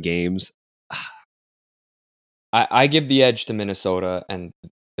 7 games. I give the edge to Minnesota, and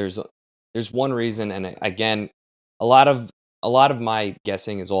there's one reason, and again, a lot of my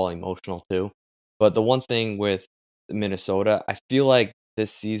guessing is all emotional too. But the one thing with Minnesota, I feel like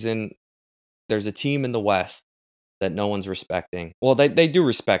this season there's a team in the West that no one's respecting. Well, they do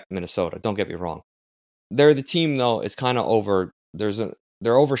respect Minnesota. Don't get me wrong. They're the team though. It's kind of over.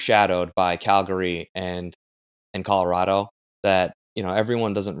 They're overshadowed by Calgary and Colorado. That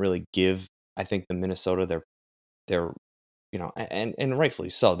everyone doesn't really give. I think the Minnesota they're and rightfully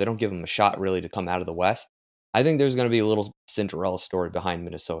so. They don't give them a shot really to come out of the West. I think there's going to be a little Cinderella story behind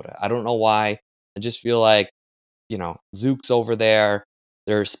Minnesota. I don't know why. I just feel like Zook's over there.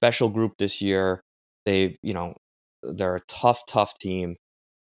 They're a special group this year. They're a tough team.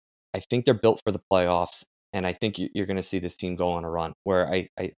 I think they're built for the playoffs, and I think you're going to see this team go on a run where I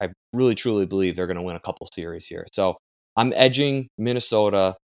really truly believe they're going to win a couple series here. So I'm edging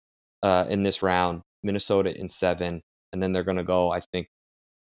Minnesota in this round. Minnesota in 7, and then they're going to go, I think,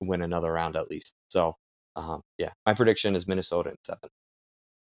 win another round at least. So my prediction is Minnesota in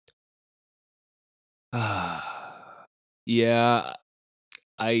 7. Yeah,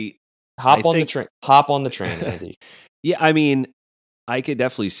 I hop on the train, Andy. Yeah, I mean, I could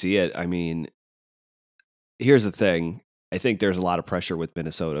definitely see it. I mean, here's the thing. I think there's a lot of pressure with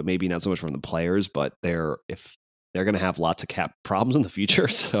Minnesota. Maybe not so much from the players, but they're going to have lots of cap problems in the future.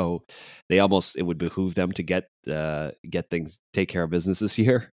 So it would behoove them to get things, take care of business this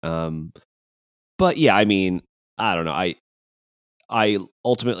year. But yeah, I mean, I don't know. I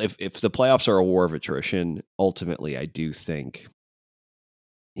ultimately, if the playoffs are a war of attrition, ultimately, I do think,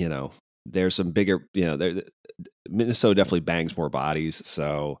 there's some bigger, Minnesota definitely bangs more bodies.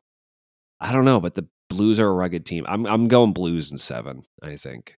 So I don't know, but the Blues are a rugged team. I'm going Blues in 7. I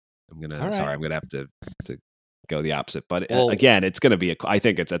think I'm gonna have to go the opposite. But again, it's gonna be I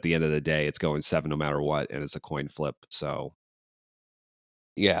think it's at the end of the day, it's going 7 no matter what, and it's a coin flip. So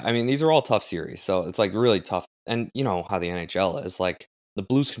yeah, I mean these are all tough series, so it's like really tough. And you know how the NHL is, like the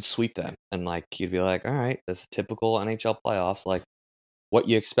Blues can sweep them, and like you'd be like, all right, this is typical NHL playoffs. Like what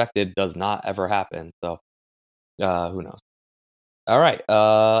you expected does not ever happen. So who knows? All right,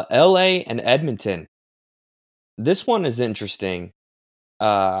 LA and Edmonton. This one is interesting.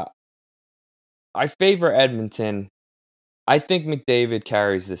 I favor Edmonton. I think McDavid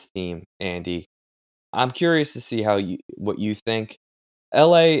carries this team, Andy. I'm curious to see what you think.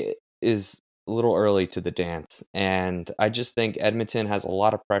 LA, is a little early to the dance, and I just think Edmonton has a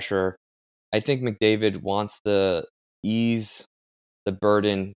lot of pressure. I think McDavid wants to ease the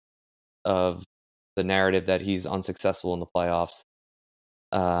burden of the narrative that he's unsuccessful in the playoffs.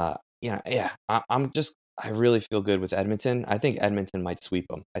 I really feel good with Edmonton. I think Edmonton might sweep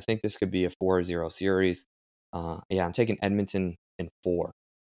them. I think this could be a 4-0 series. I'm taking Edmonton in 4.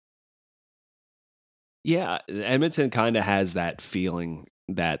 Yeah, Edmonton kind of has that feeling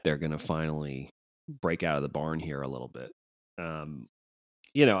that they're going to finally break out of the barn here a little bit. I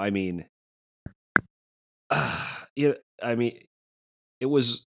mean, it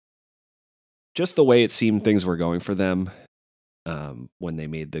was just the way it seemed things were going for them when they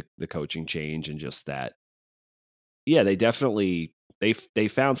made the coaching change, and just that. Yeah, they definitely they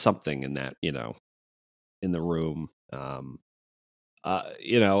found something in that, in the room.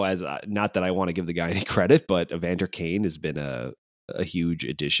 As not that I want to give the guy any credit, but Evander Kane has been a huge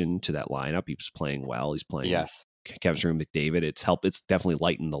addition to that lineup. He's playing well. He's playing chemistry with McDavid. It's definitely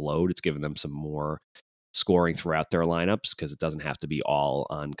lightened the load. It's given them some more scoring throughout their lineups, because it doesn't have to be all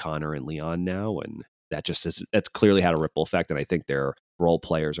on Connor and Leon now. And that's clearly had a ripple effect. And I think their role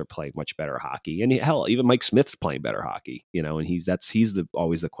players are playing much better hockey. And hell, even Mike Smith's playing better hockey, and he's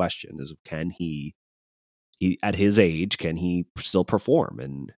always the question is, can he at his age, can he still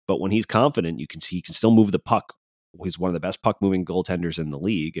perform? But when he's confident, you can see he can still move the puck. He's one of the best puck moving goaltenders in the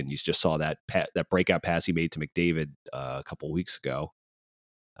league. And you just saw that breakout pass he made to McDavid a couple of weeks ago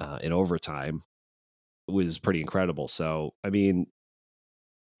in overtime. It was pretty incredible. So, I mean,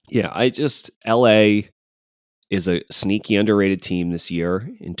 yeah, LA is a sneaky underrated team this year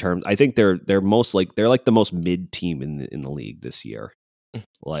in terms. I think they're like the most mid team in the league this year.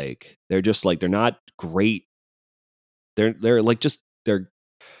 Like they're not great. They're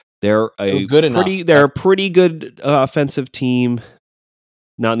a pretty good offensive team,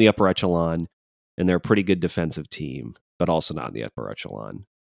 not in the upper echelon, and they're a pretty good defensive team, but also not in the upper echelon.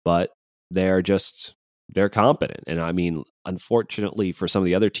 But they're competent. And I mean, unfortunately for some of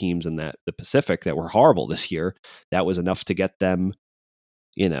the other teams in the Pacific that were horrible this year, that was enough to get them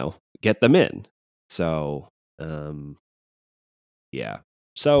in. So, yeah.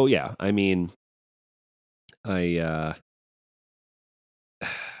 So, yeah, I mean, I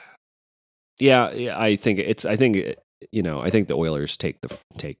think the Oilers take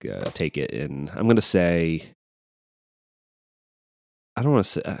it, and I'm going to say, I'm going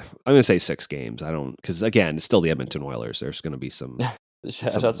to say 6 games. Because again, it's still the Edmonton Oilers. There's going to be some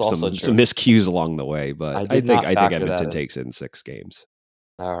some miscues along the way, but I think Edmonton takes it in 6 games.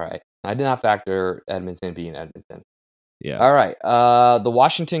 All right. I did not factor Edmonton being Edmonton. Yeah. All right. The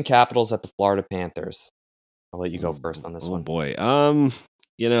Washington Capitals at the Florida Panthers. I'll let you go first on this one. Oh boy.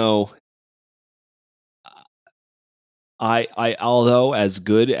 I although as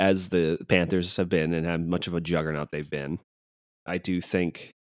good as the Panthers have been and have much of a juggernaut they've been, I do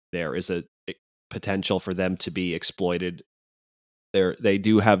think there is a potential for them to be exploited. They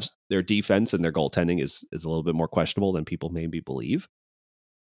do have their defense, and their goaltending is a little bit more questionable than people maybe believe.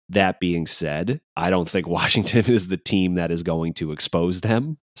 That being said, I don't think Washington is the team that is going to expose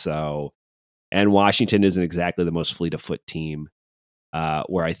them. So, and Washington isn't exactly the most fleet of foot team.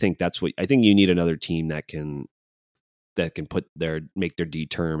 Where I think you need another team that can make their D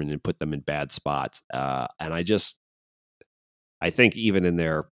determined and put them in bad spots. And I think even in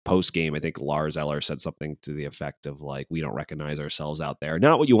their post game, I think Lars Eller said something to the effect of like, we don't recognize ourselves out there.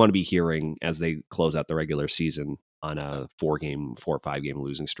 Not what you want to be hearing as they close out the regular season on a 4 or 5 game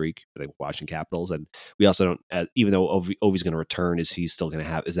losing streak for the Washington Capitals. And we also don't, even though Ovi's going to return, is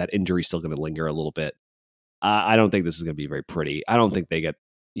that injury still going to linger a little bit? I don't think this is going to be very pretty. I don't think they get,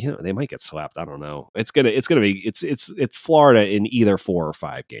 they might get swept. I don't know. It's Florida in either 4 or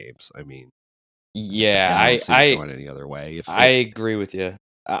 5 games. I mean, yeah, I don't see it going any other way. I agree with you.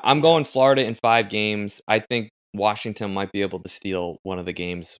 I'm going Florida in 5 games. I think Washington might be able to steal one of the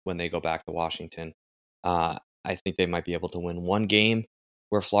games when they go back to Washington. I think they might be able to win 1 game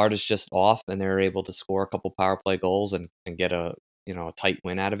where Florida's just off and they're able to score a couple power play goals and get a tight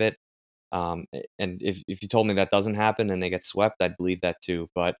win out of it. And if you told me that doesn't happen and they get swept, I'd believe that too.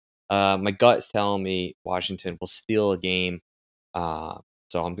 But my gut is telling me Washington will steal a game.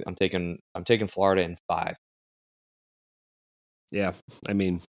 So I'm taking Florida in 5. Yeah, I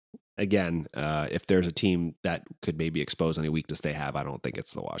mean, again, if there's a team that could maybe expose any weakness they have, I don't think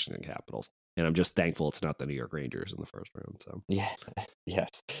it's the Washington Capitals. And I'm just thankful it's not the New York Rangers in the first round. So yeah, yes,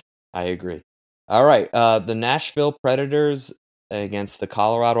 I agree. All right, the Nashville Predators against the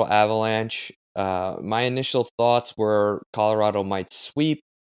Colorado Avalanche. My initial thoughts were Colorado might sweep,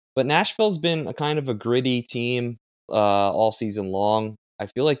 but Nashville's been a kind of a gritty team all season long. I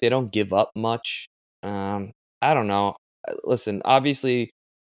feel like they don't give up much. I don't know. Listen, obviously,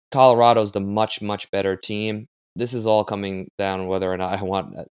 Colorado's the much, much better team. This is all coming down whether or not I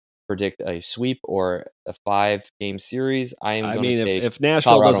want to predict a sweep or a 5-game series. I mean, if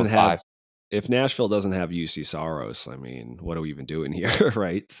Nashville Colorado doesn't in have 5. if Nashville doesn't have UC Saros, I mean, what are we even doing here,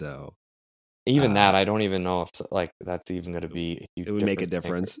 right? So Even that, I don't even know if like that's even going to be a huge it would make a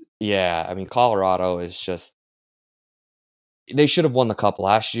difference. difference. Yeah, I mean, Colorado is just. They should have won the cup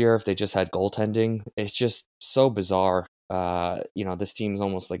last year if they just had goaltending. It's just so bizarre. This team is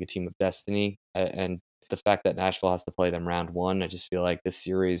almost like a team of destiny, and the fact that Nashville has to play them round 1, I just feel like this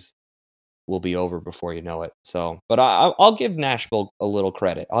series will be over before you know it. So, but I'll give Nashville a little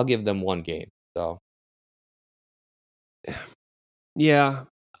credit. I'll give them 1 game. So, Yeah.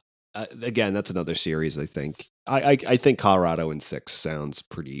 Again, that's another series. I think. I think Colorado in 6 sounds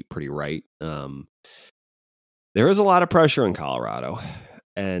pretty right. There is a lot of pressure in Colorado,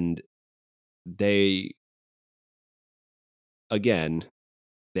 and they are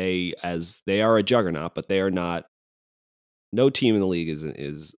a juggernaut, but they are not. No team in the league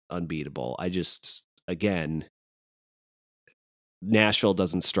is unbeatable. Nashville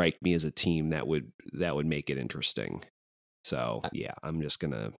doesn't strike me as a team that would make it interesting. So yeah, I'm just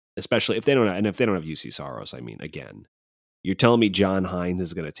gonna, especially if they don't have UC Saros. I mean, again, you're telling me John Hines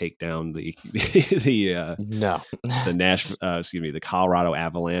is going to take down the the Colorado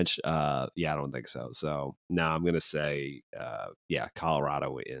Avalanche? Yeah, I don't think so. So no, I'm going to say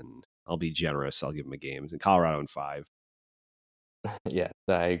Colorado in. I'll be generous. I'll give them a game. And Colorado in 5. Yeah,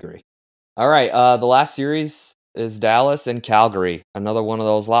 I agree. All right, the last series is Dallas and Calgary. Another one of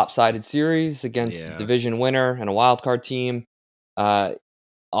those lopsided series against the division winner and a wild card team.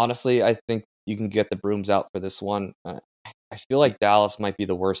 Honestly, I think you can get the brooms out for this one. I feel like Dallas might be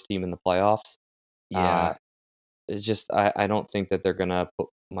the worst team in the playoffs. Yeah. It's just I don't think that they're gonna put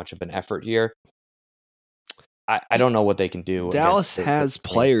much of an effort here. I don't know what they can do. Dallas has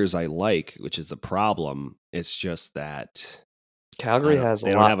players I like, which is the problem. It's just that Calgary has.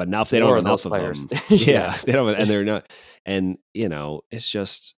 They don't have enough. They don't have enough of players. them. Yeah, they don't, and they're not. And it's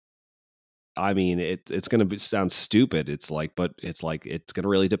just. I mean, it's going to sound stupid. It's going to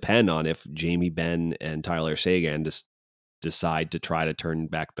really depend on if Jamie Benn and Tyler Seguin just decide to try to turn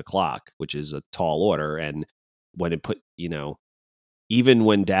back the clock, which is a tall order. And when even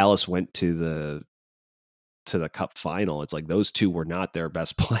when Dallas went to the Cup final, it's like those two were not their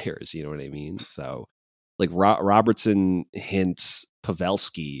best players. You know what I mean? So, like Robertson, Hintz,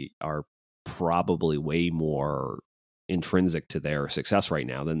 Pavelski are probably way more intrinsic to their success right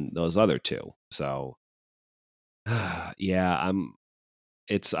now than those other two. So yeah, I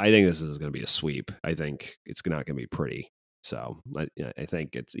think this is going to be a sweep. I think it's not going to be pretty. So I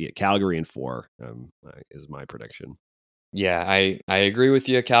think it's Calgary in 4 is my prediction. Yeah, I agree with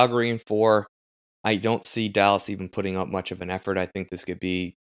you. Calgary in 4. I don't see Dallas even putting up much of an effort. I think this could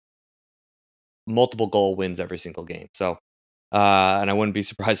be multiple goal wins every single game. So and I wouldn't be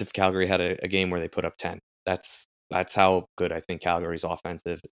surprised if Calgary had a game where they put up 10. That's how good I think Calgary's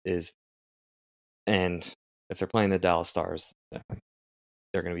offensive is. And if they're playing the Dallas Stars,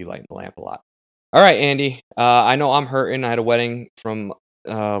 they're going to be lighting the lamp a lot. All right, Andy. I know I'm hurting. I had a wedding from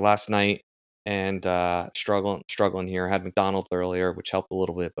last night and struggling here. I had McDonald's earlier, which helped a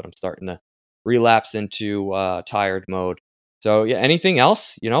little bit, but I'm starting to relapse into tired mode. So, yeah, anything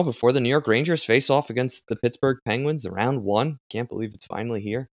else, before the New York Rangers face off against the Pittsburgh Penguins round 1? Can't believe it's finally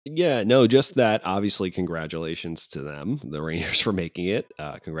here. Yeah, no, just that. Obviously, congratulations to them, the Rangers, for making it.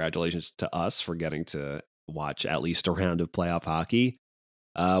 Congratulations to us for getting to watch at least a round of playoff hockey.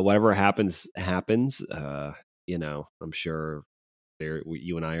 Whatever happens. I'm sure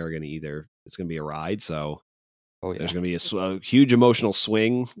you and I are going to it's going to be a ride. So there's going to be a huge emotional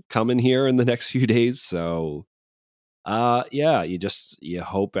swing coming here in the next few days. So you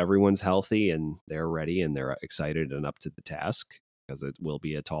hope everyone's healthy and they're ready and they're excited and up to the task, because it will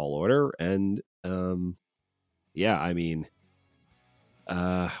be a tall order. And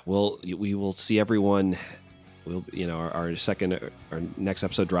we will see everyone. Our next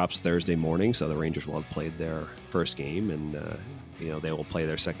episode drops Thursday morning, so the Rangers will have played their first game, and they will play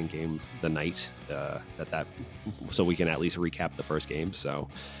their second game the night so we can at least recap the first game. So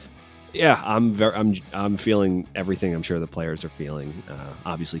yeah, I'm feeling everything I'm sure the players are feeling,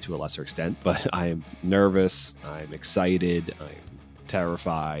 obviously to a lesser extent, but I am nervous, I'm excited, I'm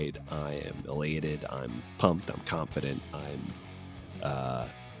terrified, I am elated, I'm pumped, I'm confident, I'm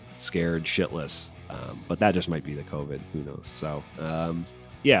scared shitless. But that just might be the COVID, who knows? So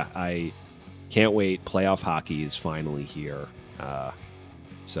I can't wait. Playoff hockey is finally here.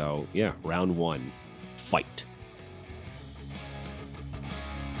 Round 1, fight.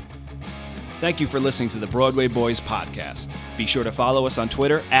 Thank you for listening to the Broadway Boys podcast. Be sure to follow us on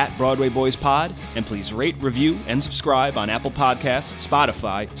Twitter at Broadway Boys Pod, and please rate, review, and subscribe on Apple Podcasts,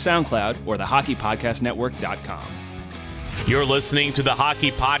 Spotify, SoundCloud, or thehockeypodcastnetwork.com. You're listening to the Hockey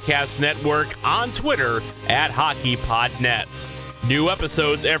Podcast Network on Twitter at HockeyPodNet. New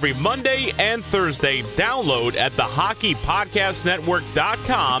episodes every Monday and Thursday. Download at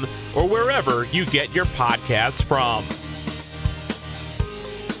thehockeypodcastnetwork.com or wherever you get your podcasts from.